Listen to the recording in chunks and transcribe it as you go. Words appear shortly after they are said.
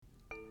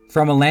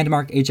From a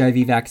landmark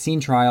HIV vaccine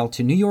trial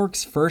to New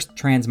York's first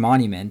trans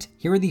monument,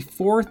 here are the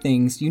 4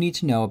 things you need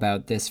to know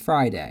about this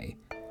Friday.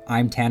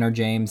 I'm Tanner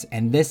James,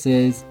 and this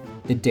is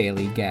The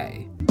Daily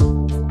Gay.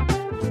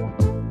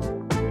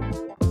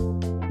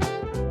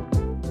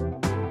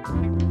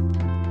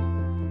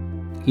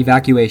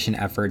 Evacuation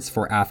efforts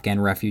for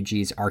Afghan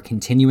refugees are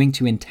continuing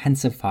to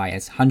intensify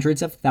as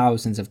hundreds of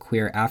thousands of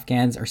queer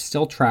Afghans are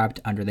still trapped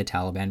under the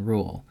Taliban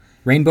rule.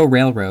 Rainbow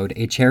Railroad,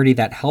 a charity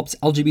that helps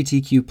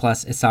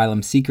LGBTQ+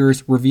 asylum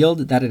seekers,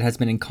 revealed that it has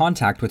been in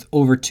contact with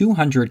over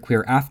 200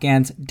 queer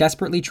Afghans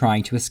desperately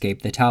trying to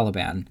escape the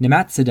Taliban.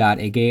 Namat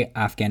Sadat, a gay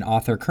Afghan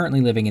author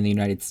currently living in the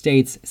United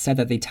States, said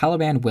that the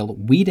Taliban will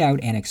weed out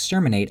and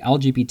exterminate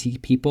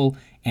LGBT people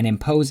and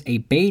impose a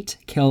bait,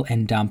 kill,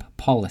 and dump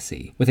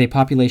policy. With a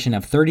population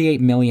of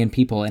 38 million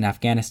people in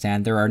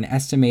Afghanistan, there are an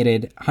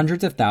estimated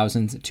hundreds of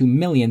thousands to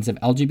millions of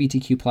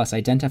LGBTQ+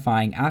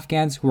 identifying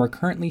Afghans who are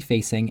currently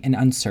facing an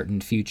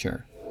uncertain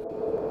future.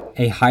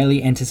 A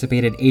highly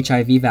anticipated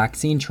HIV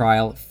vaccine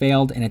trial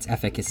failed in its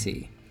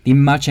efficacy. The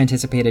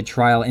much-anticipated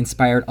trial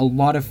inspired a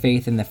lot of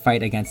faith in the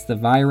fight against the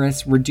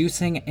virus,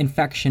 reducing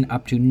infection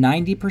up to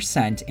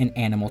 90% in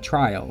animal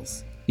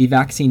trials. The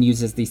vaccine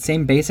uses the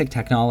same basic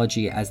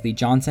technology as the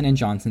Johnson &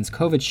 Johnson's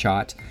COVID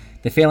shot.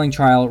 The failing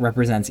trial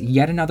represents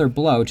yet another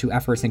blow to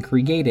efforts in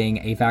creating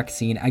a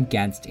vaccine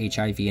against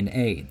HIV and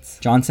AIDS.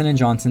 Johnson &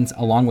 Johnson's,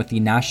 along with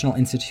the National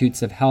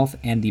Institutes of Health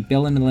and the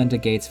Bill and Melinda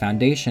Gates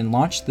Foundation,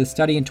 launched the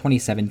study in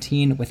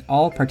 2017, with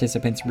all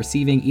participants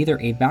receiving either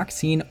a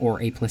vaccine or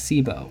a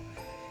placebo.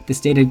 The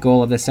stated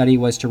goal of the study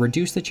was to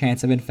reduce the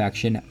chance of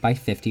infection by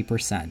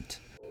 50%.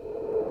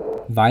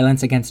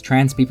 Violence against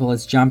trans people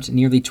has jumped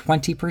nearly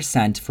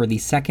 20% for the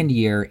second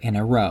year in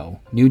a row.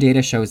 New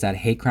data shows that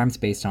hate crimes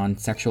based on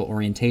sexual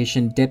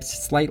orientation dipped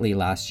slightly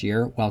last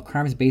year, while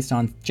crimes based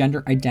on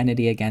gender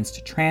identity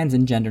against trans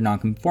and gender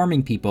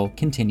nonconforming people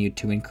continued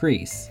to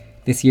increase.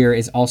 This year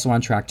is also on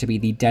track to be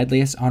the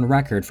deadliest on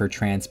record for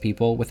trans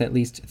people, with at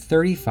least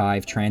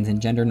 35 trans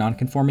and gender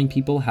nonconforming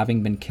people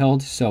having been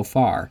killed so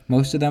far,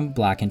 most of them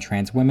Black and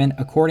trans women,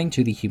 according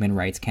to the Human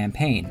Rights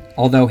Campaign.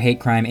 Although hate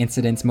crime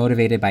incidents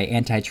motivated by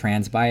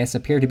anti-trans bias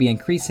appear to be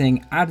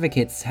increasing,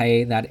 advocates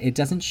say that it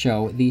doesn't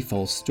show the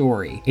full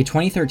story. A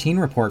 2013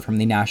 report from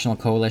the National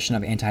Coalition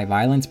of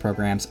Anti-Violence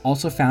Programs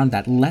also found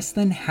that less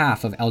than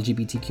half of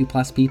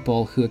LGBTQ+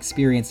 people who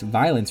experienced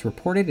violence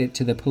reported it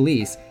to the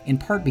police, in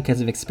part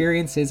because of experiences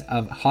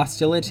of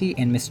hostility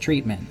and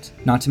mistreatment.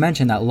 Not to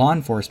mention that law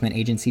enforcement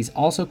agencies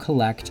also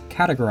collect,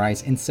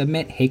 categorize, and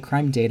submit hate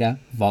crime data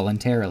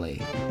voluntarily.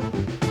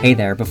 Hey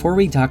there, before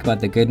we talk about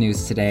the good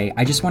news today,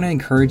 I just want to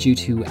encourage you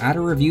to add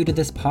a review to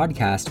this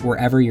podcast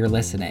wherever you're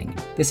listening.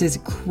 This is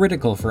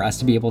critical for us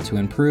to be able to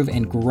improve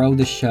and grow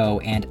the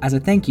show, and as a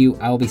thank you,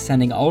 I will be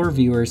sending all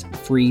reviewers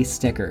free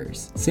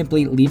stickers.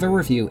 Simply leave a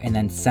review and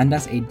then send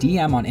us a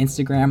DM on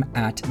Instagram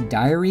at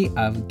Diary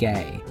of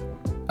Gay.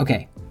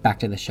 Okay, back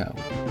to the show.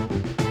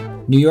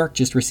 New York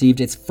just received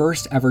its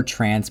first ever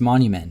trans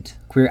monument.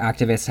 Queer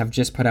activists have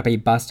just put up a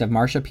bust of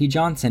Marsha P.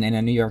 Johnson in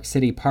a New York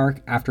City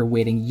park after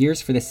waiting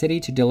years for the city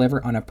to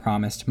deliver on a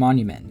promised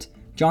monument.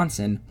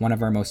 Johnson, one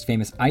of our most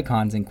famous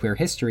icons in queer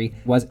history,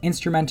 was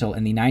instrumental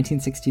in the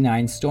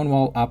 1969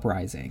 Stonewall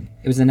Uprising.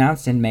 It was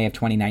announced in May of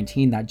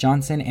 2019 that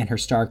Johnson and her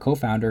star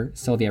co-founder,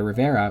 Sylvia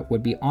Rivera,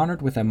 would be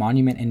honored with a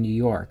monument in New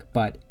York,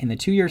 but in the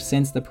 2 years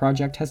since, the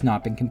project has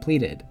not been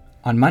completed.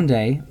 On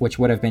Monday, which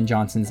would have been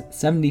Johnson's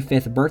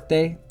 75th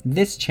birthday,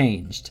 this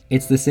changed.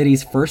 It's the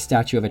city's first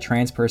statue of a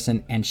trans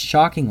person, and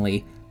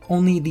shockingly,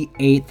 only the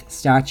 8th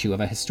statue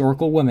of a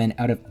historical woman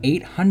out of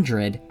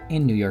 800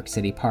 in New York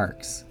City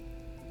parks.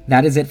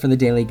 That is it for the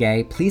Daily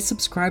Gay. Please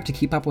subscribe to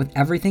keep up with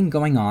everything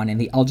going on in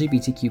the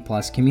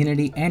LGBTQ+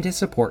 community and to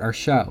support our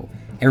show.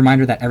 A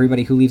reminder that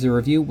everybody who leaves a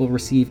review will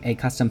receive a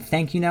custom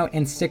thank you note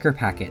and sticker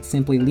packet.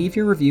 Simply leave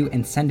your review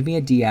and send me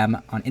a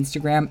DM on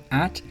Instagram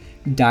at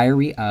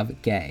Diary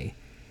of Gay.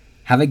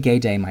 Have a gay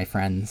day, my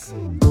friends.